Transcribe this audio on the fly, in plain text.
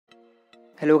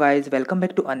Hello guys, welcome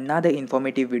back to another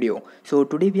informative video. So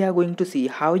today we are going to see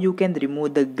how you can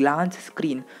remove the glance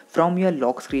screen from your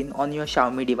lock screen on your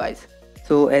Xiaomi device.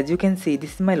 So as you can see,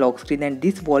 this is my lock screen and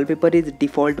this wallpaper is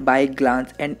default by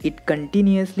glance and it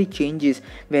continuously changes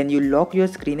when you lock your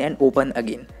screen and open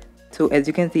again. So as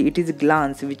you can see, it is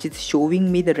glance which is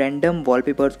showing me the random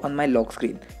wallpapers on my lock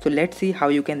screen. So let's see how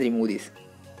you can remove this.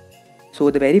 So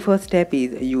the very first step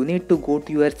is you need to go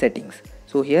to your settings.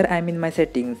 So here I am in my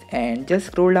settings and just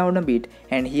scroll down a bit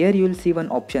and here you will see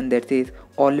one option that says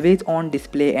always on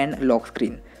display and lock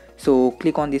screen. So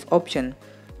click on this option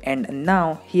and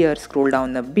now here scroll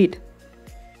down a bit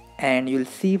and you'll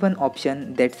see one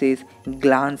option that says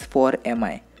glance for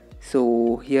MI.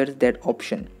 So here's that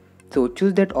option. So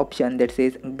choose that option that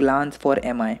says glance for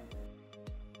MI.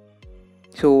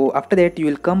 So after that you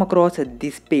will come across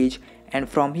this page and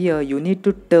from here you need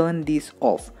to turn this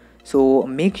off. So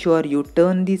make sure you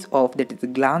turn this off, that is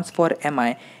glance for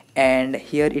MI, and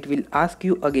here it will ask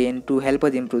you again to help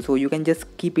us improve. So you can just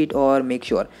skip it or make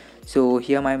sure. So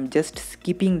here I am just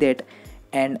skipping that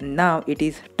and now it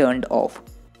is turned off.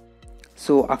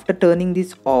 So after turning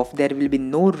this off, there will be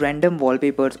no random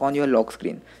wallpapers on your lock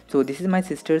screen. So this is my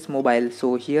sister's mobile.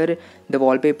 So here the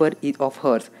wallpaper is of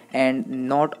hers and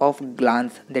not of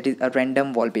glance, that is a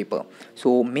random wallpaper.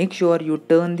 So make sure you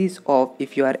turn this off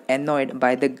if you are annoyed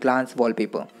by the glance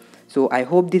wallpaper. So I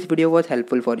hope this video was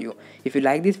helpful for you. If you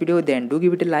like this video, then do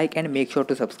give it a like and make sure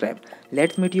to subscribe.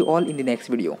 Let's meet you all in the next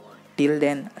video. Till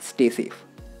then, stay safe.